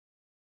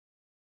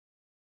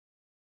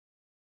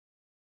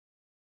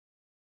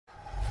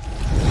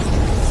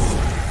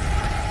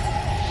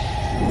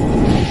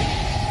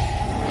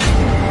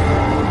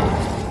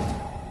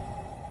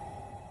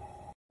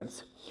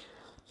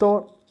Thor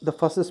the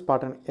first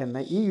Spartan എന്ന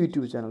ഈ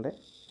YouTube ചാനലിൻ്റെ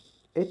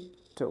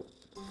ഏറ്റവും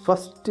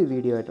ഫസ്റ്റ്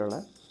വീഡിയോ ആയിട്ടുള്ള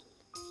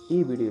ഈ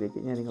വീഡിയോയിലേക്ക്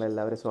ഞാൻ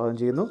നിങ്ങളെല്ലാവരും സ്വാഗതം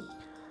ചെയ്യുന്നു.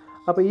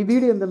 അപ്പോൾ ഈ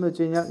വീഡിയോ എന്താണെന്ന്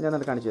വെച്ച് കഴിഞ്ഞാൽ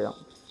ഞാനത് കാണിച്ചു തരാം.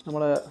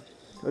 നമ്മൾ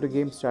ഒരു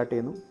ഗെയിം സ്റ്റാർട്ട്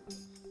ചെയ്യുന്നു.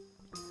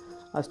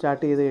 ആ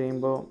സ്റ്റാർട്ട് ചെയ്ത്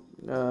കഴിയുമ്പോൾ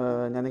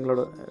ഞാൻ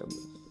നിങ്ങളോട്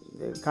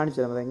കാണിച്ചു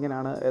തരാം അത്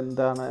എങ്ങനെയാണ്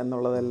എന്താണ്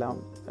എന്നുള്ളതെല്ലാം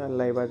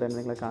ലൈവായിട്ട് തന്നെ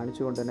നിങ്ങളെ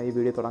കാണിച്ചുകൊണ്ട് തന്നെ ഈ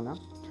വീഡിയോ തുടങ്ങാം.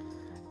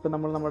 ഇപ്പോൾ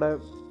നമ്മൾ നമ്മുടെ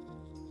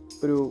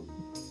ഒരു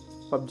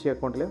PUBG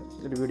അക്കൗണ്ടിൽ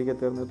ഒരു വീഡിയോ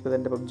തീർന്നു. ഇപ്പോൾ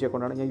എൻ്റെ PUBG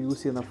അക്കൗണ്ടാണ്. ഞാൻ യൂസ്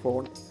ചെയ്യുന്ന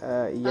ഫോൺ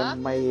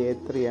MI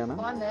A3 ആണ്.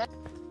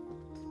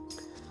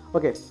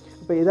 ഓക്കെ,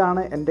 അപ്പോൾ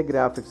ഇതാണ് എൻ്റെ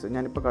ഗ്രാഫിക്സ്.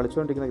 ഞാനിപ്പോൾ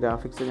കളിച്ചുകൊണ്ടിരിക്കുന്ന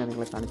ഗ്രാഫിക്സ് ഞാൻ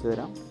നിങ്ങളെ കാണിച്ചു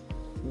തരാം.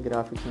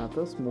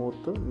 ഗ്രാഫിക്സിനകത്ത്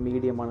സ്മൂത്ത്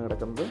മീഡിയമാണ്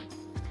കിടക്കുന്നത്.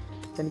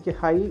 എനിക്ക്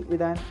ഹൈ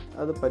ഇടാൻ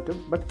അത് പറ്റും,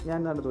 ബട്ട് ഞാൻ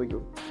നടന്ന്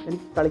നോക്കൂ,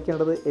 എനിക്ക്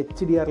കളിക്കേണ്ടത്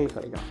HDRൽ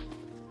കളിക്കണം,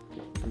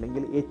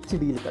 അല്ലെങ്കിൽ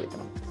HDയിൽ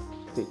കളിക്കണം.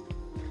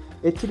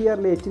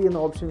 HDRൽ HD എന്ന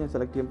ഓപ്ഷൻ ഞാൻ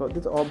സെലക്ട് ചെയ്യുമ്പോൾ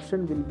this option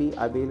will be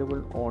available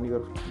on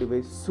your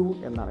device soon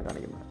എന്നാണ്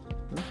കാണിക്കുന്നത്.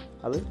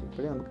 അത്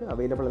ഇപ്പോഴേ നമുക്ക്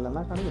അവൈലബിൾ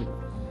അല്ലെന്നാണ് കാണിക്കുന്നത്.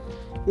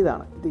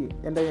 ഇതാണ്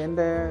ഇത്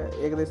എൻ്റെ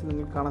ഏകദേശം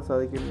നിങ്ങൾക്ക് കാണാൻ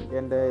സാധിക്കും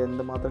എൻ്റെ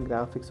എന്തുമാത്രം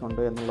ഗ്രാഫിക്സ്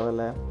ഉണ്ട്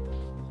എന്നുള്ളതെല്ലാം.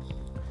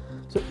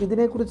 സോ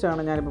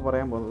ഇതിനെക്കുറിച്ചാണ് ഞാനിപ്പോൾ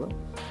പറയാൻ പോകുന്നത്.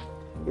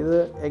 ഇത്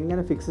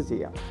എങ്ങനെ ഫിക്സ്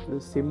ചെയ്യാം, ഒരു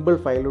സിമ്പിൾ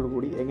ഫയലോട്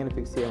കൂടി എങ്ങനെ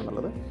ഫിക്സ് ചെയ്യാം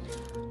എന്നുള്ളത്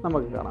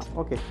നമുക്ക് കാണാം.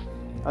 ഓക്കെ,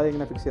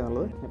 അതെങ്ങനെ ഫിക്സ്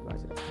ചെയ്യാന്നുള്ളത് ഞാൻ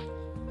കാണിച്ചു തരാം.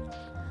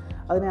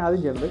 അതിനെ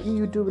ആദ്യം ചെയ്യുന്നത്, ഈ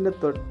യൂട്യൂബിൻ്റെ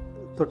തൊട്ട്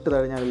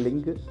താഴെ ഞാൻ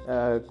ലിങ്ക്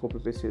കോപ്പി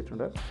പേസ്റ്റ്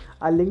ചെയ്തിട്ടുണ്ട്.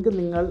 ആ ലിങ്ക്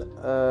നിങ്ങൾ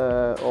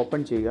ഓപ്പൺ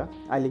ചെയ്യുക.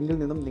 ആ ലിങ്കിൽ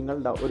നിന്നും നിങ്ങൾ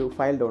ഒരു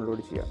ഫയൽ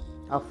ഡൗൺലോഡ് ചെയ്യുക.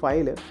 ആ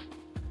ഫയൽ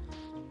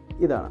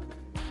ഇതാണ്.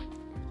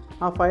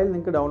 ആ ഫയൽ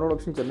നിങ്ങൾക്ക് ഡൗൺലോഡ്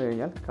ഓപ്ഷൻ ചെന്ന്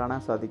കഴിഞ്ഞാൽ കാണാൻ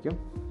സാധിക്കും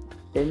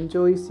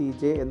എൻജോയ്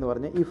CJ എന്ന്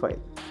പറഞ്ഞ ഈ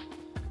ഫയൽ.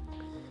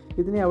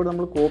 ഇതിനെ അവിടെ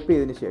നമ്മൾ കോപ്പി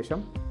ചെയ്തതിന് ശേഷം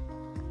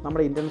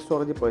നമ്മുടെ ഇൻ്റർണൽ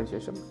സ്റ്റോറേജിൽ പോയതിന്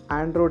ശേഷം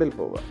ആൻഡ്രോയിഡിൽ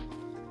പോവുക.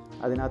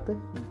 അതിനകത്ത്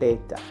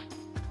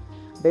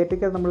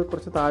ഡേറ്റയ്ക്ക് നമ്മൾ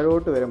കുറച്ച്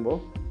താഴോട്ട് വരുമ്പോൾ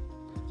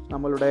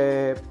നമ്മളുടെ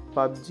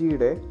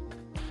PUBGയുടെ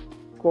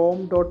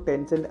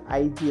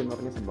com.tencent.ig എന്ന്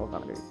പറഞ്ഞ സംഭവം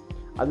കാണാൻ കഴിയും.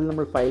 അതിൽ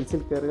നമ്മൾ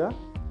ഫയൽസിൽ കയറുക.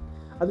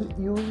 അതിൽ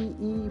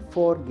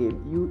UE4 ഗെയിം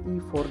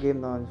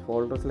എന്ന് പറഞ്ഞ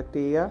ഫോൾഡർ സെലക്ട്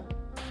ചെയ്യുക.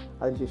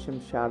 അതിനുശേഷം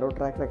ഷാഡോ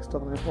ട്രാക്കർ എക്സ്ട്രാ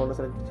എന്ന് പറഞ്ഞ ഫോൾഡർ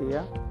സെലക്ട്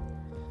ചെയ്യുക.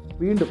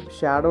 വീണ്ടും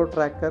ഷാഡോ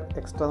ട്രാക്കർ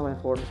എക്സ്ട്രാ എന്ന് പറഞ്ഞ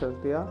ഫോൾഡർ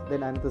സെലക്ട് ചെയ്യുക.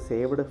 ദെൻ അതിനകത്ത്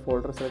സേവ്ഡ്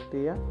ഫോൾഡർ സെലക്ട്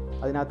ചെയ്യുക.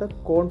 അതിനകത്ത്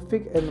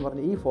കോൺഫിഗ് എന്ന്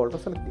പറഞ്ഞ ഈ ഫോൾഡർ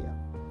സെലക്ട് ചെയ്യുക.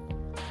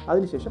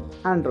 അതിനുശേഷം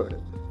ആൻഡ്രോയിഡ്.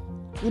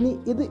 ഇനി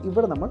ഇത്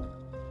ഇവിടെ നമ്മൾ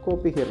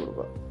കോപ്പി ചെയ്ത്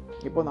കൊടുക്കുക.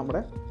 ഇപ്പോൾ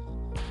നമ്മുടെ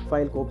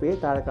ഫയൽ കോപ്പി ചെയ്ത്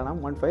താഴെ കാണാം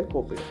 1 ഫയൽ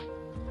കോപ്പി ചെയ്യും.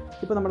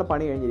 ഇപ്പോൾ നമ്മുടെ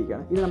പണി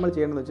കഴിഞ്ഞിരിക്കുകയാണ്. ഇനി നമ്മൾ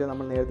ചെയ്യേണ്ടതെന്ന് വെച്ചാൽ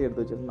നമ്മൾ നേരത്തെ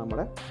എടുത്ത് വെച്ചിട്ട്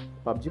നമ്മുടെ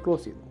PUBG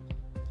ക്ലോസ് ചെയ്യുന്നു.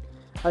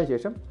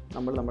 അതിനുശേഷം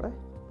നമ്മൾ നമ്മുടെ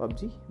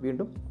PUBG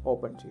വീണ്ടും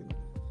ഓപ്പൺ ചെയ്യുന്നു.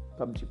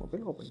 PUBG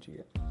മൊബൈൽ ഓപ്പൺ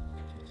ചെയ്യുക.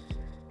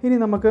 ഇനി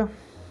നമുക്ക്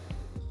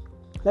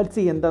ലെറ്റ്സ്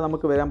സീ എന്താ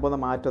നമുക്ക് വരാൻ പോകുന്ന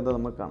മാറ്റം എന്താ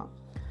നമുക്ക് കാണാം.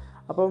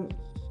 അപ്പം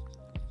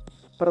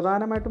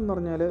പ്രധാനമായിട്ടും എന്ന്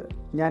പറഞ്ഞാൽ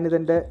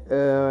ഞാനിതെൻ്റെ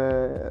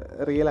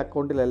റിയൽ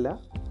അക്കൗണ്ടിലല്ല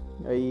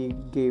ഈ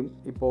ഗെയിം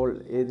ഇപ്പോൾ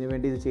ഇതിനു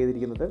വേണ്ടി ഇത്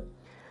ചെയ്തിരിക്കുന്നത്.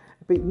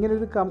 ഇപ്പോൾ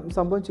ഇങ്ങനൊരു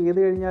സംഭവം ചെയ്ത്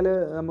കഴിഞ്ഞാൽ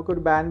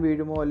നമുക്കൊരു ബാൻ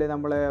വീഴുമോ അല്ലെങ്കിൽ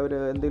നമ്മളെ അവർ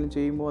എന്തെങ്കിലും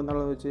ചെയ്യുമോ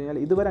എന്നുള്ളതെന്ന് വെച്ച് കഴിഞ്ഞാൽ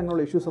ഇതുവരെ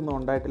അങ്ങനെയുള്ള ഇഷ്യൂസ് ഒന്നും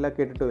ഉണ്ടായിട്ടില്ല,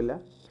 കേട്ടിട്ടുമില്ല.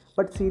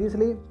 ബട്ട്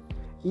സീരിയസ്ലി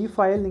ഈ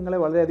ഫയൽ നിങ്ങളെ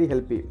വളരെയധികം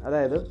ഹെൽപ്പ് ചെയ്യും.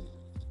 അതായത്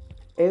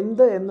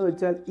എന്ന്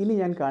വെച്ചാൽ ഇനി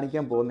ഞാൻ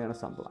കാണിക്കാൻ പോകുന്നതാണ്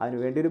സംഭവം.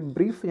 അതിനുവേണ്ടി ഒരു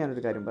ബ്രീഫ്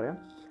ഞാനൊരു കാര്യം പറയാം.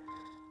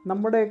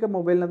 നമ്മുടെയൊക്കെ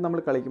മൊബൈലിനകത്ത്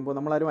നമ്മൾ കളിക്കുമ്പോൾ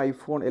നമ്മളാരും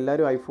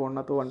എല്ലാവരും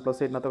ഐഫോണിനകത്തോ OnePlus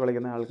 8നകത്തോ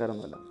കളിക്കുന്ന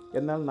ആൾക്കാരൊന്നുമല്ല.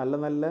 എന്നാൽ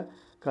നല്ല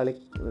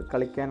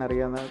കളിക്കാൻ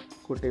അറിയാവുന്ന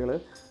കുട്ടികൾ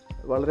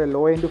വളരെ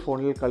ലോ എൻഡ്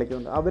ഫോണിൽ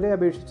കളിക്കുന്നുണ്ട്. അവരെ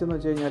അപേക്ഷിച്ചെന്ന്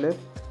വെച്ച് കഴിഞ്ഞാൽ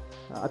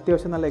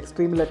അത്യാവശ്യം നല്ല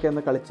എക്സ്ട്രീമിലൊക്കെ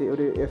ഒന്ന് കളിച്ച്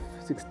ഒരു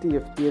 60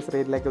 FPS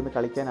റേറ്റിലൊക്കെ ഒന്ന്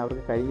കളിക്കാൻ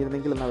അവർക്ക്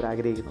കഴിഞ്ഞിരുന്നെങ്കിൽ എന്ന് അവർ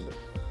ആഗ്രഹിക്കുന്നുണ്ട്.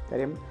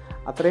 കാര്യം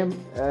അത്രയും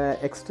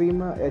എക്സ്ട്രീം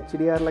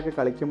HDRലൊക്കെ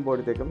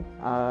കളിക്കുമ്പോഴത്തേക്കും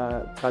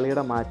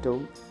കളിയുടെ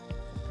മാറ്റവും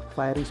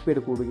ഫയറിംഗ്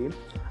സ്പീഡ് കൂടുകയും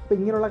അപ്പോൾ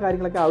ഇങ്ങനെയുള്ള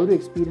കാര്യങ്ങളൊക്കെ ആ ഒരു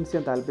എക്സ്പീരിയൻസ്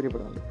ചെയ്യാൻ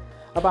താല്പര്യപ്പെടുന്നുണ്ട്.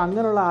 അപ്പോൾ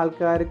അങ്ങനെയുള്ള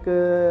ആൾക്കാർക്ക്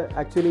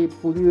ആക്ച്വലി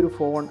പുതിയൊരു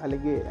ഫോൺ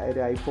അല്ലെങ്കിൽ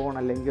ഒരു ഐഫോൺ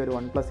അല്ലെങ്കിൽ ഒരു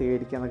OnePlus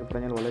മേടിക്കുക എന്നൊക്കെ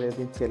പറഞ്ഞാൽ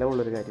വളരെയധികം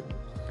ചിലവുള്ളൊരു കാര്യമാണ്.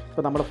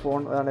 ഇപ്പോൾ നമ്മുടെ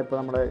ഫോൺ അതാണ് ഇപ്പോൾ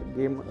നമ്മുടെ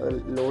ഗെയിം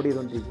ലോഡ്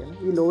ചെയ്തുകൊണ്ടിരിക്കുകയാണ്.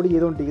 ഈ ലോഡ്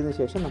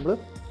ചെയ്തുകൊണ്ടിരിക്കുന്നതിന് ശേഷം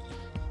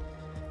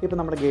ഇപ്പോൾ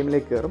നമ്മുടെ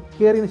ഗെയിമിലേക്ക്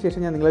കയറിയതിന്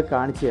ശേഷം ഞാൻ നിങ്ങൾക്ക്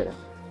കാണിച്ചു തരാം.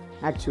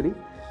 ആക്ച്വലി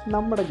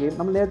നമ്മുടെ ഗെയിം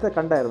നമ്മൾ നേരത്തെ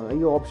കണ്ടായിരുന്നു,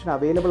 ഈ ഓപ്ഷൻ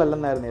അവൈലബിൾ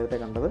അല്ലെന്നായിരുന്നു നേരത്തെ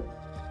കണ്ടത്.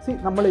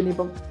 നമ്മൾ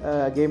ഇനിയിപ്പം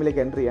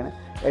ഗെയിമിലേക്ക് എൻ്റർ ചെയ്യാണ്.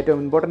 ഏറ്റവും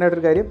ഇമ്പോർട്ടൻ്റ്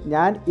ആയിട്ടൊരു കാര്യം,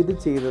 ഞാൻ ഇത്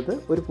ചെയ്തത്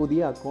ഒരു പുതിയ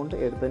അക്കൗണ്ട്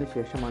എടുത്തതിന്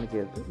ശേഷമാണ്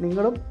ചെയ്തത്.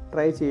 നിങ്ങളും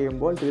ട്രൈ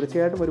ചെയ്യുമ്പോൾ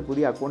തീർച്ചയായിട്ടും ഒരു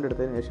പുതിയ അക്കൗണ്ട്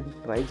എടുത്തതിന് ശേഷം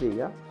ട്രൈ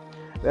ചെയ്യുക.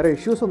 വേറെ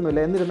ഇഷ്യൂസ്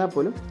ഒന്നുമില്ല. എന്നിരുന്നാൽ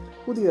പോലും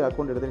പുതിയ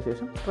അക്കൗണ്ട് എടുത്തതിന്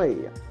ശേഷം ട്രൈ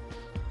ചെയ്യുക.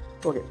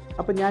 ഓക്കെ,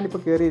 അപ്പോൾ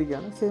ഞാനിപ്പോൾ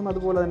കയറിയിരിക്കുകയാണ്. സെയിം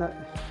അതുപോലെ തന്നെ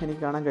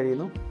എനിക്ക് കാണാൻ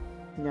കഴിയുന്നു.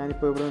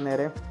 ഞാനിപ്പോൾ ഇവിടെ നിന്ന്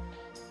നേരെ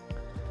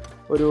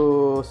ഒരു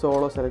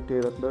സോളോ സെലക്ട്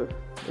ചെയ്തിട്ട്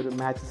ഒരു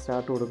മാച്ച്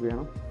സ്റ്റാർട്ട്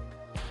കൊടുക്കുകയാണ്.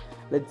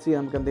 ലെറ്റ്സ് സീ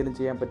നമുക്ക് എന്തെങ്കിലും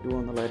ചെയ്യാൻ പറ്റുമോ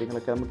എന്നുള്ള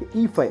കാര്യങ്ങളൊക്കെ നമുക്ക്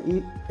ഈ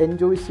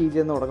എൻജോയ് CJ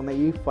എന്ന് തുടങ്ങുന്ന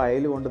ഈ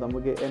ഫയൽ കൊണ്ട്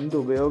നമുക്ക് എന്ത്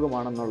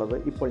ഉപയോഗമാണെന്നുള്ളത്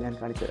ഇപ്പോൾ ഞാൻ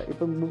കാണിച്ചു തരാം.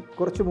 ഇപ്പം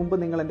കുറച്ച് മുമ്പ്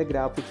നിങ്ങൾ എൻ്റെ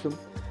ഗ്രാഫിക്സും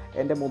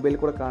എൻ്റെ മൊബൈലിൽ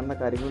കൂടെ കാണുന്ന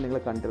കാര്യങ്ങൾ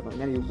നിങ്ങൾ കണ്ടിരുന്നു.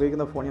 ഞാൻ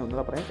ഉപയോഗിക്കുന്ന ഫോൺ ഞാൻ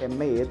ഒന്നുകൂടെ പറയാം,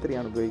 MI A3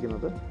 ആണ്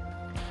ഉപയോഗിക്കുന്നത്.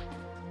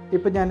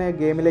 ഇപ്പം ഞാൻ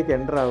ഗെയിമിലേക്ക്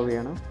എൻ്റർ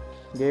ആവുകയാണ്.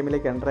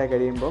 ഗെയിമിലേക്ക് എൻ്റർ ആയി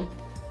കഴിയുമ്പോൾ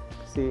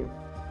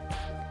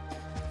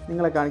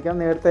നിങ്ങളെ കാണിക്കാം.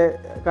 നേരത്തെ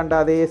കണ്ട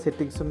അതേ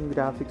സെറ്റിങ്സും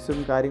ഗ്രാഫിക്സും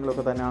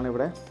കാര്യങ്ങളൊക്കെ തന്നെയാണ്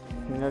ഇവിടെ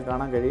നിങ്ങൾക്ക്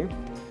കാണാൻ കഴിയും.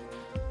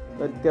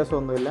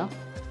 വ്യത്യാസമൊന്നുമില്ല.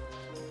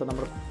 ഇപ്പോൾ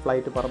നമ്മൾ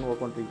ഫ്ലൈറ്റ് പറന്ന്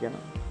പോയിക്കൊണ്ടിരിക്കുകയാണ്.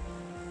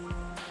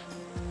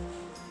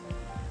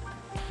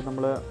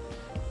 നമ്മൾ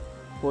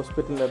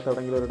ഹോസ്പിറ്റലിൻ്റെ അടുത്ത്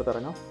എവിടെയെങ്കിലും ഒരിടത്ത്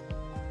ഇറങ്ങാം.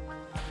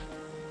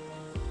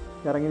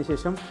 ഇറങ്ങിയതിന്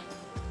ശേഷം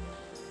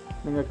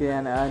നിങ്ങൾക്ക്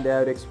ഞാൻ അതിൻ്റെ ആ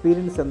ഒരു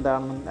എക്സ്പീരിയൻസ്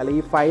എന്താണെന്നും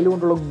അല്ലെങ്കിൽ ഈ ഫയൽ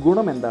കൊണ്ടുള്ള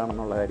ഗുണം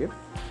എന്താണെന്നുള്ള കാര്യം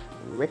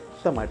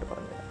വ്യക്തമായിട്ട്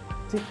പറഞ്ഞുതരാം.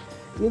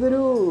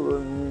 ഇതൊരു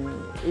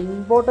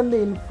ഇമ്പോർട്ടൻ്റ്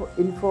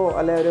ഇൻഫോ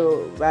അല്ലെ ഒരു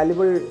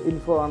വാല്യുബിൾ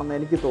ഇൻഫോ ആണെന്ന്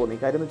എനിക്ക് തോന്നി.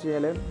 കാര്യം എന്ന് വെച്ച്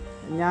കഴിഞ്ഞാൽ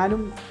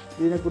ഞാനും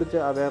ഇതിനെക്കുറിച്ച്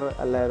അവെയർ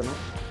അല്ലായിരുന്നു.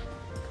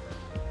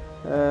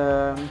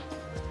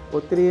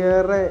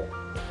 ഒത്തിരിയേറെ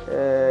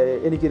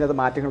എനിക്കിതിനകത്ത്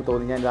മാറ്റങ്ങൾ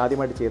തോന്നി ഞാൻ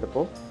ആദ്യമായിട്ട്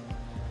ചെയ്തപ്പോൾ.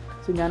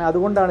 ഞാൻ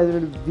അതുകൊണ്ടാണ്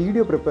ഇതിനൊരു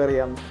വീഡിയോ പ്രിപ്പയർ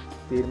ചെയ്യാൻ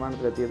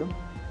തീരുമാനത്തിലെത്തിയതും.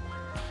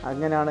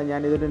 അങ്ങനെയാണ്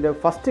ഞാൻ ഇതിൻ്റെ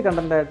ഫസ്റ്റ്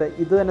കണ്ടൻറ്റായിട്ട്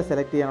ഇത് തന്നെ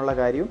സെലക്ട് ചെയ്യാനുള്ള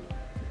കാര്യം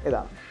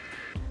ഇതാണ്.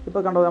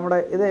 ഇപ്പോൾ കണ്ടോ, നമ്മുടെ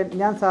ഇത്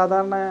ഞാൻ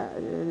സാധാരണ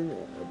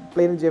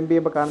പ്ലെയിൻ ജമ്പ്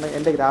ചെയ്യുമ്പോൾ കാണുന്ന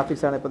എൻ്റെ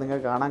ഗ്രാഫിക്സാണ് ഇപ്പോൾ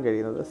നിങ്ങൾക്ക് കാണാൻ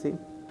കഴിയുന്നത്.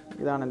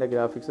 ഇതാണ് എൻ്റെ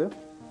ഗ്രാഫിക്സ്.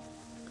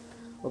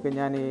 ഓക്കെ,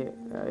 ഞാൻ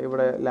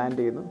ഇവിടെ ലാൻഡ്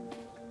ചെയ്യുന്നു.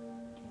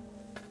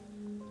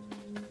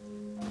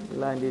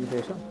 ലാൻഡ് ചെയ്തതിന്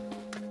ശേഷം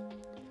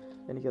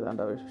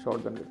എനിക്കതാണ്ട്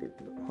ഷോട്ട് ഗൺ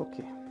കിട്ടിയിട്ടുണ്ട്.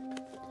 ഓക്കെ,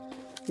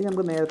 ഇനി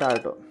നമുക്ക് നേരെ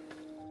താഴോട്ടോ.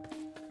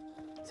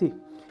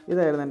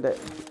 ഇതായിരുന്നു എൻ്റെ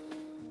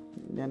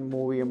ഞാൻ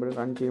മൂവ് ചെയ്യുമ്പോഴും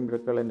റൺ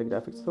ചെയ്യുമ്പോഴൊക്കെയുള്ള എൻ്റെ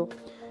ഗ്രാഫിക്സ്. സോ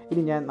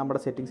ഇനി ഞാൻ നമ്മുടെ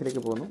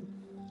സെറ്റിങ്സിലേക്ക് പോകുന്നു.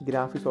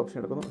 ഗ്രാഫിക്സ് ഓപ്ഷൻ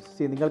എടുക്കുന്നു.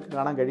 നിങ്ങൾക്ക്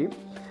കാണാൻ കഴിയും,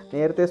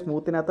 നേരത്തെ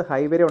സ്മൂത്തിനകത്ത്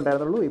ഹൈ വരെ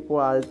ഉണ്ടായിരുന്നുള്ളൂ, ഇപ്പോൾ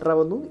അൾട്ര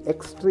വന്നു,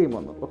 എക്സ്ട്രീം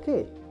വന്നു. ഓക്കെ,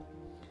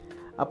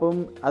 അപ്പം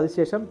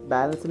അതിനുശേഷം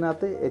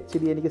ബാലൻസിനകത്ത്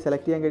HDR എനിക്ക്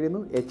സെലക്ട് ചെയ്യാൻ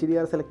കഴിയുന്നു,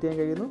 HDR സെലക്ട് ചെയ്യാൻ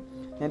കഴിയുന്നു.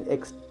 ഞാൻ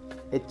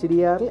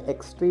HDR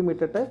എക്സ്ട്രീം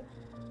ഇട്ടിട്ട്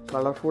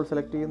കളർഫുൾ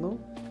സെലക്ട് ചെയ്യുന്നു,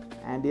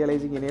 ആൻറ്റി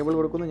അലൈസിങ് എനേബിൾ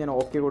കൊടുക്കുന്നു, ഞാൻ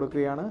ഓക്കെ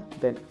കൊടുക്കുകയാണ്.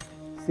 ദെൻ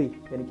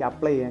എനിക്ക്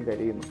അപ്ലൈ ചെയ്യാൻ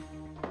കഴിയുന്നു.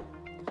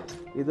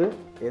 ഇത്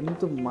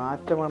എന്ത്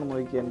മാറ്റമാണെന്ന്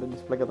നോക്കി എൻ്റെ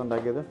ഡിസ്പ്ലേക്കകത്ത്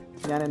ഉണ്ടാക്കിയത്.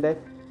 ഞാൻ എൻ്റെ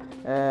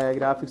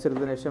ഗ്രാഫിക്സ്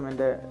എടുത്തതിന് ശേഷം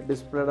എൻ്റെ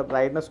ഡിസ്പ്ലേയുടെ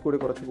ബ്രൈറ്റ്നസ് കൂടി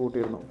കുറച്ച്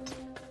കൂട്ടിയിരുന്നു.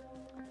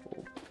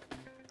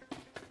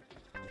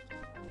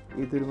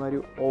 ഇതൊരുമാതിരി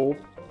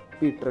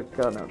OP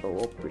ട്രിക്കാണ് കേട്ടോ,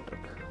 OP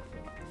ട്രിക്ക്.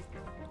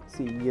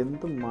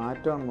 എന്ത്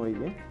മാറ്റമാണെന്ന്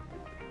നോക്കിയേ,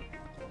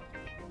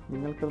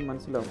 നിങ്ങൾക്കത്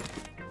മനസ്സിലാവും.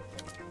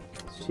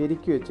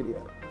 ശരിക്കും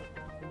HDR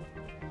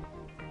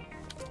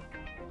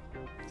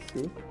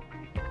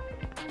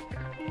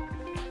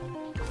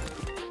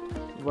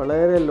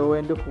വളരെ ലോ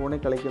എൻഡ് ഫോണിൽ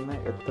കളിക്കുന്ന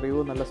എത്രയോ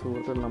നല്ല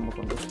സുഹൃത്തുക്കൾ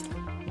നമുക്കുണ്ട്.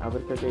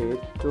 അവർക്കൊക്കെ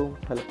ഏറ്റവും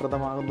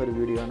ഫലപ്രദമാകുന്ന ഒരു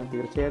വീഡിയോ ആണ്.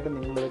 തീർച്ചയായിട്ടും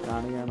നിങ്ങളിത്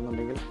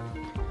കാണുകയാണെന്നുണ്ടെങ്കിൽ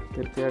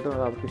തീർച്ചയായിട്ടും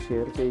അത് അവർക്ക്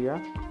ഷെയർ ചെയ്യുക.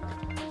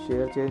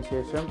 ഷെയർ ചെയ്തതിന്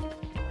ശേഷം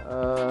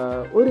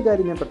ഒരു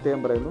കാര്യം ഞാൻ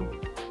പ്രത്യേകം പറയുന്നു,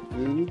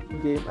 ഈ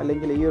ഗെയിം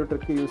അല്ലെങ്കിൽ ഈ ഒരു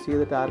ട്രിക്ക് യൂസ്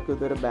ചെയ്തിട്ട് ആർക്കും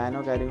ഇതുവരെ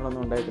ബാനോ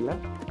കാര്യങ്ങളൊന്നും ഉണ്ടായിട്ടില്ല.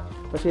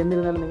 പക്ഷേ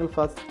എന്നിരുന്നാലും നിങ്ങൾ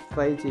ഫസ്റ്റ്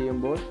ട്രൈ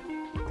ചെയ്യുമ്പോൾ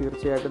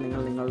തീർച്ചയായിട്ടും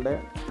നിങ്ങൾ നിങ്ങളുടെ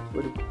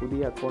ഒരു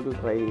പുതിയ അക്കൗണ്ടിൽ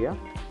ട്രൈ ചെയ്യുക.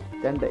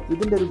 രണ്ട്,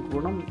 ഇതിൻ്റെ ഒരു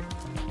ഗുണം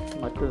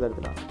മറ്റൊരു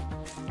തരത്തിലാണ്.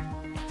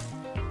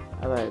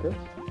 അതായത്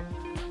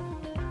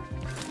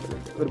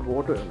ഒരു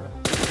ബോട്ട് വരുന്നത്,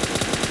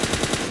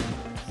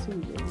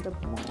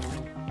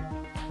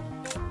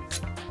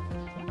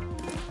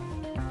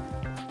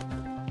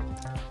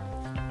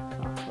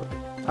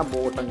 ആ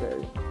ബോട്ടം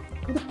കഴിഞ്ഞു.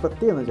 ഇത്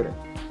പ്രത്യേകം എന്ന് വെച്ചാൽ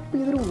ഇപ്പോൾ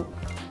ഇതൊരു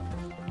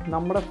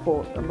നമ്മുടെ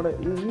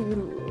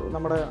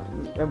നമ്മുടെ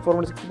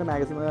M416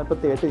 മാഗസിൻ ഇപ്പോൾ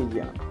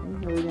തേട്ടിരിക്കുകയാണ്.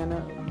 അത് ഞാൻ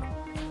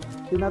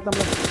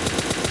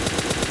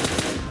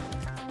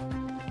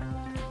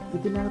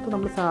ഇതിനകത്ത്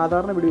നമ്മൾ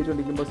സാധാരണ വീഡിയോ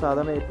വെച്ചുകൊണ്ടിരിക്കുമ്പോൾ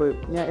സാധാരണ ഇപ്പോൾ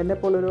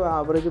എന്നെപ്പോലെ ഒരു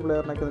ആവറേജ്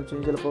പ്ലെയറിനൊക്കെ എന്ന് വെച്ച്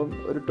കഴിഞ്ഞാൽ ചിലപ്പോൾ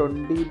ഒരു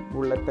 20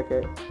 ബുള്ളറ്റൊക്കെ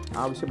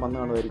ആവശ്യം വന്നു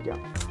കാണുമായിരിക്കാം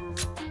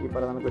ഈ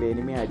പറയുന്ന നമുക്കൊരു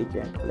എനിമി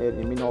അടിക്കാൻ അല്ലെങ്കിൽ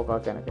എനിമി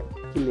നോക്കാക്കാനൊക്കെ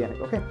കില്ല്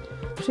ചെയ്യാനൊക്കെ. ഓക്കെ,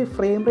 പക്ഷേ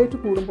ഫ്രെയിം റേറ്റ്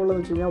കൂടുമ്പോൾ എന്ന്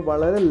വെച്ച് കഴിഞ്ഞാൽ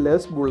വളരെ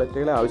ലെസ്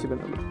ബുള്ളറ്റുകളെ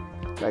ആവശ്യപ്പെടുന്നുള്ളൂ.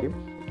 കാര്യം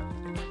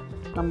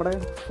നമ്മുടെ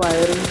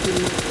ഫയറിംഗ്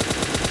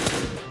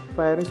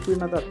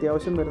സ്പീഡിനകത്ത്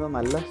അത്യാവശ്യം വരുന്ന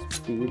നല്ല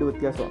സ്പീഡ്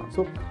വ്യത്യാസമാണ്.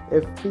 സോ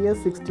FPS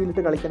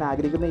 16 കളിക്കാൻ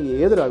ആഗ്രഹിക്കുന്ന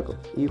ഏതൊരാൾക്കും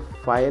ഈ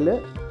ഫയല്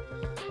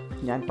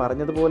ഞാൻ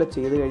പറഞ്ഞതുപോലെ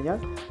ചെയ്ത് കഴിഞ്ഞാൽ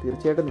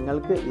തീർച്ചയായിട്ടും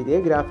നിങ്ങൾക്ക് ഇതേ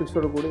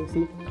ഗ്രാഫിക്സോട് കൂടി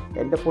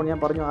എൻ്റെ ഫോൺ ഞാൻ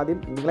പറഞ്ഞു ആദ്യം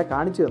നിങ്ങളെ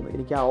കാണിച്ചു തന്നു,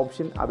 എനിക്ക് ആ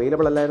ഓപ്ഷൻ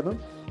അവൈലബിൾ അല്ലായിരുന്നു.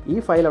 ഈ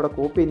ഫയൽ അവിടെ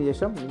കോപ്പി ചെയ്തതിന്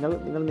ശേഷം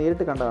നിങ്ങൾ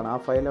നേരിട്ട് കണ്ടതാണ്. ആ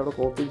ഫയൽ അവിടെ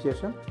കോപ്പി ചെയ്ത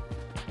ശേഷം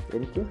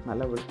എനിക്ക്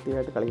നല്ല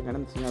വൃത്തിയായിട്ട് കളിക്കാൻ.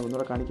 കാരണം വെച്ച് കഴിഞ്ഞാൽ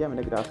ഒന്നുകൂടെ കാണിക്കാം.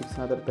 എൻ്റെ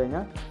ഗ്രാഫിക്സിനകത്ത് എടുത്ത്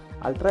കഴിഞ്ഞാൽ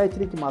അൾട്രാ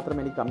HDക്ക് മാത്രമേ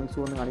എനിക്ക് കമ്മിങ്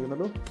സൂൺ എന്ന്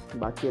കാണിക്കുന്നുള്ളൂ.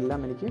 ബാക്കിയെല്ലാം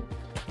എനിക്ക്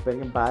ഇപ്പോൾ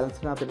എനിക്ക്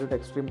ബാലൻസിനകത്തിട്ട്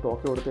എക്സ്ട്രീം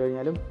ടോക്ക് കൊടുത്തു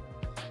കഴിഞ്ഞാലും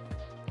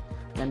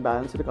ഞാൻ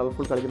ബാലൻസ്ഡ്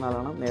കളർഫുൾ കളിക്കുന്ന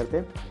ആളാണ്. നേരത്തെ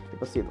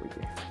ഇപ്പോൾ ചെയ്ത്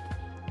നോക്കിയേ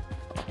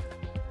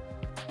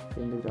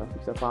എൻ്റെ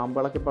ഗ്രാഫിക്സ്.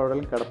 പാമ്പുകളൊക്കെ ഇപ്പോൾ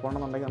എവിടെയെങ്കിലും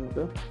കിടപ്പുണ്ടെന്നുണ്ടെങ്കിൽ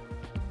നമുക്ക്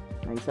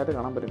നൈസായിട്ട്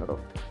കാണാൻ പറ്റും കേട്ടോ.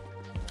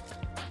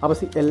 അപ്പോൾ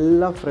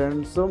എല്ലാ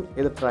ഫ്രണ്ട്സും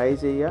ഇത് ട്രൈ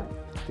ചെയ്യുക.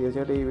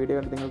 തീർച്ചയായിട്ടും ഈ വീഡിയോ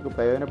കണ്ട് നിങ്ങൾക്ക്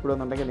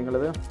പ്രയോജനപ്പെടുമെന്നുണ്ടെങ്കിൽ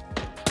നിങ്ങളിത്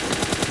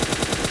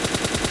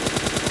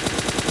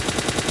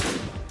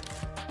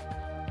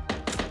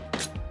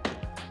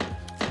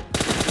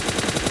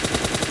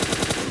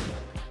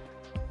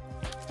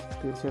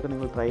തീർച്ചയായിട്ടും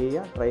നിങ്ങൾ ട്രൈ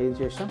ചെയ്യുക. ട്രൈ ചെയ്ത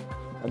ശേഷം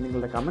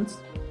നിങ്ങളുടെ കമൻറ്റ്സ്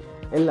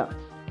എല്ലാം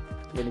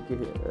എനിക്ക്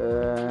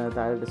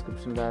താഴെ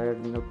ഡിസ്ക്രിപ്ഷൻ താഴെ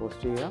നിങ്ങൾ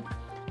പോസ്റ്റ് ചെയ്യുക.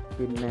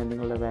 പിന്നെ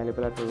നിങ്ങളുടെ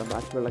വാല്യുബിൾ ആയിട്ടുള്ള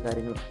ബാക്കിയുള്ള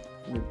കാര്യങ്ങൾ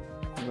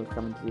നിങ്ങൾ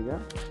കമൻറ്റ് ചെയ്യുക.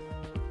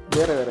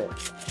 വേറെ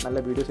നല്ല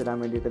വീഡിയോസ് ഇടാൻ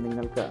വേണ്ടിയിട്ട്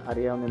നിങ്ങൾക്ക്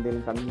അറിയാവുന്ന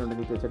എന്തെങ്കിലും കണ്ടൻറ്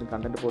ഉണ്ടെങ്കിൽ തീർച്ചയായിട്ടും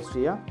കണ്ടൻറ്റ് പോസ്റ്റ്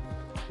ചെയ്യുക,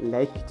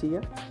 ലൈക്ക്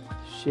ചെയ്യുക,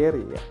 ഷെയർ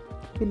ചെയ്യുക.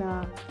 പിന്നെ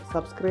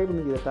സബ്സ്ക്രൈബ്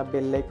ഒന്നും ചെയ്തിട്ട് ആ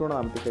ബെല്ലൈക്കോടെ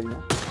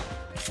അമർത്തിക്കഴിഞ്ഞാൽ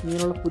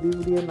ഇങ്ങനെയുള്ള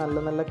പുതിയ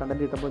നല്ല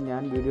കണ്ടൻറ്റ് കിട്ടുമ്പോൾ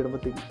ഞാൻ വീഡിയോ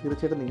ഇടുമ്പോൾ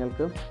തീർച്ചയായിട്ടും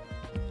നിങ്ങൾക്ക്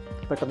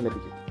പെട്ടെന്ന്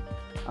ലഭിക്കും.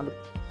 അത്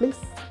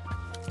please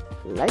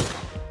like,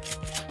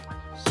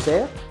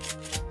 share,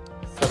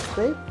 subscribe.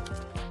 subscribe.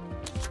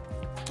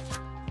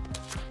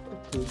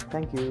 Okay,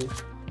 thank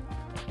you.